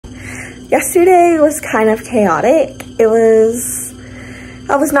Yesterday was kind of chaotic. I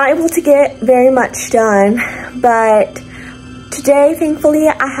was not able to get very much done, but today, thankfully,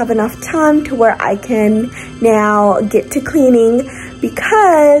 I have enough time to where I can now get to cleaning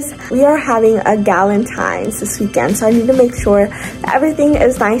because we are having a Galentine's this weekend. So I need to make sure that everything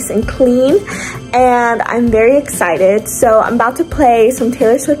is nice and clean, and I'm very excited. So I'm about to play some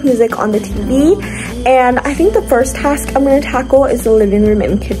Taylor Swift music on the TV, and I think the first task I'm gonna tackle is the living room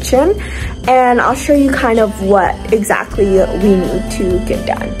and kitchen, and I'll show you kind of what exactly we need to get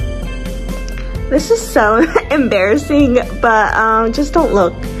done. This is so embarrassing, but just don't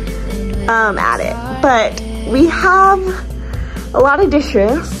look at it. But we have a lot of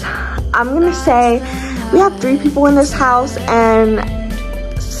dishes. I'm gonna say we have 3 people in this house, and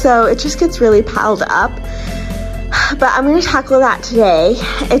so it just gets really piled up. But I'm gonna tackle that today.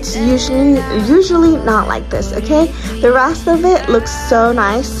 It's usually not like this, okay? The rest of it looks so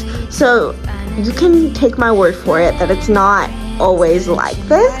nice, so you can take my word for it that it's not always like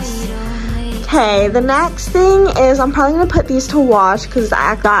this. Okay, the next thing is I'm probably gonna put these to wash because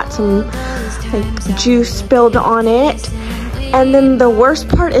I got some like juice spilled on it. And then the worst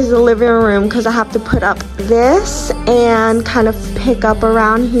part is the living room because I have to put up this and kind of pick up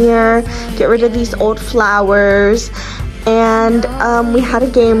around here, get rid of these old flowers. And we had a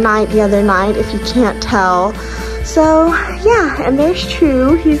game night the other night, if you can't tell. So yeah, and there's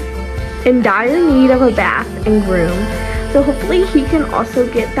True. He's in dire need of a bath and groom. So hopefully he can also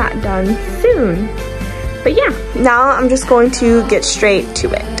get that done soon. But yeah, now I'm just going to get straight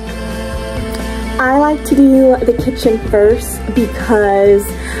to it. I like to do the kitchen first because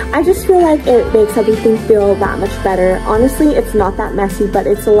I just feel like it makes everything feel that much better. Honestly, it's not that messy, but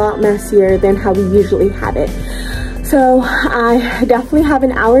it's a lot messier than how we usually have it. So I definitely have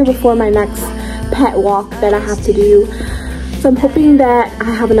an hour before my next pet walk that I have to do. So I'm hoping that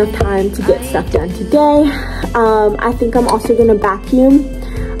I have enough time to get stuff done today. I think I'm also gonna vacuum,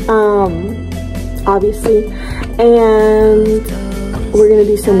 obviously, and we're gonna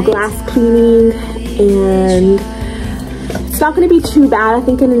do some glass cleaning, and it's not gonna be too bad. I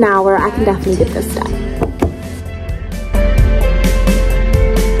think in an hour I can definitely get this done.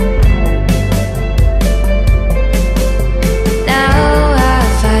 Now I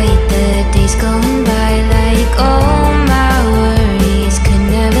fight the days going by like all my worries could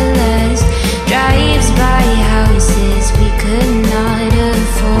never last. Drives by houses we could not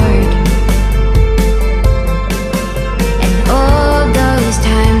afford.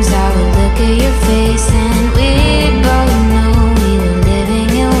 Times I would look at your face and we both know we were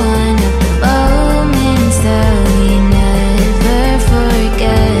living in one of the moments that we never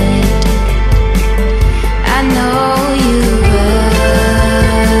forget. I know you will.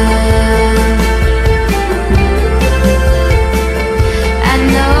 I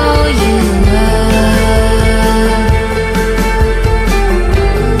know you will.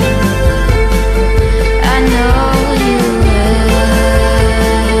 I know you will.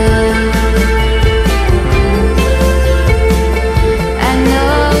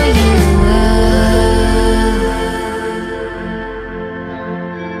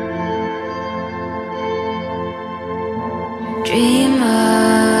 Dream of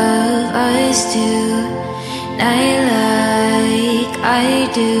us tonight like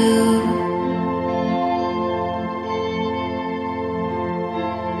I do.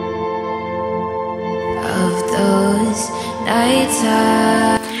 Of those nights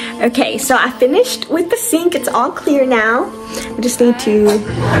Okay, so I finished with the sink. It's all clear now. I just need to,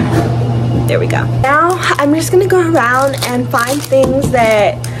 there we go. Now I'm just gonna go around and find things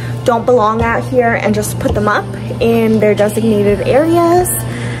that don't belong out here and just put them up in their designated areas.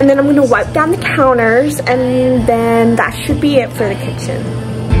 And then I'm gonna wipe down the counters, and then that should be it for the kitchen.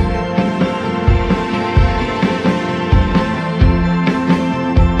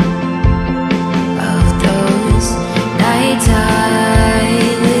 Of those nights I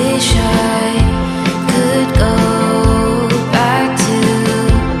wish I could go back to.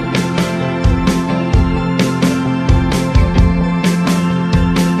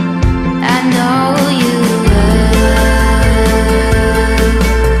 I know you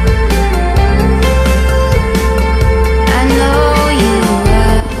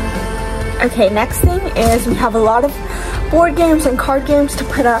Okay, next thing is we have a lot of board games and card games to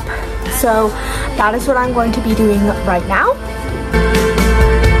put up, so that is what I'm going to be doing right now.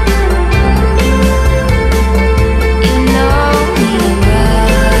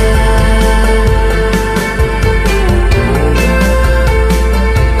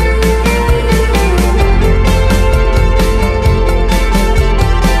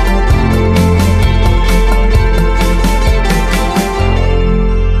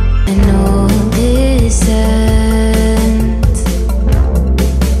 I know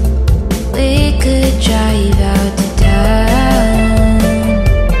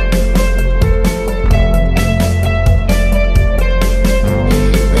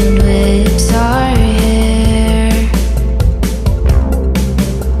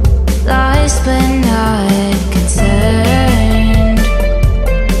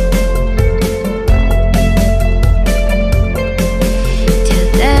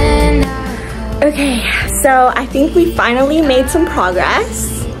Okay, so I think we finally made some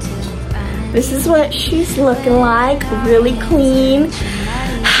progress. This is what she's looking like, really clean.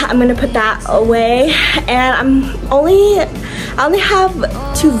 I'm gonna put that away, and I only have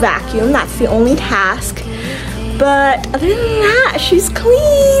to vacuum. That's the only task. But other than that, she's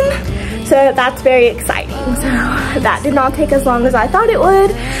clean. So that's very exciting. So that did not take as long as I thought it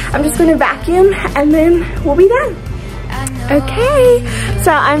would. I'm just gonna vacuum and then we'll be done. Okay,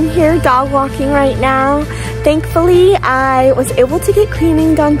 so I'm here dog walking right now. Thankfully, I was able to get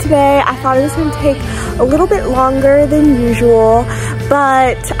cleaning done today. I thought it was gonna take a little bit longer than usual,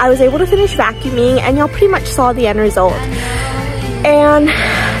 but I was able to finish vacuuming and y'all pretty much saw the end result. And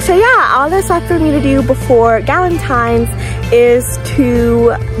so yeah, all that's left for me to do before Galentine's is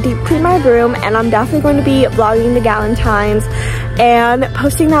to deep clean my room, and I'm definitely going to be vlogging the Galentine's and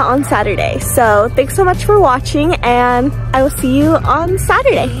posting that on Saturday. So thanks so much for watching, and I will see you on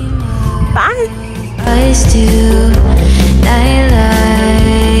Saturday. Bye. I do, I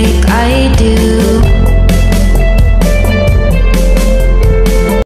like, I do.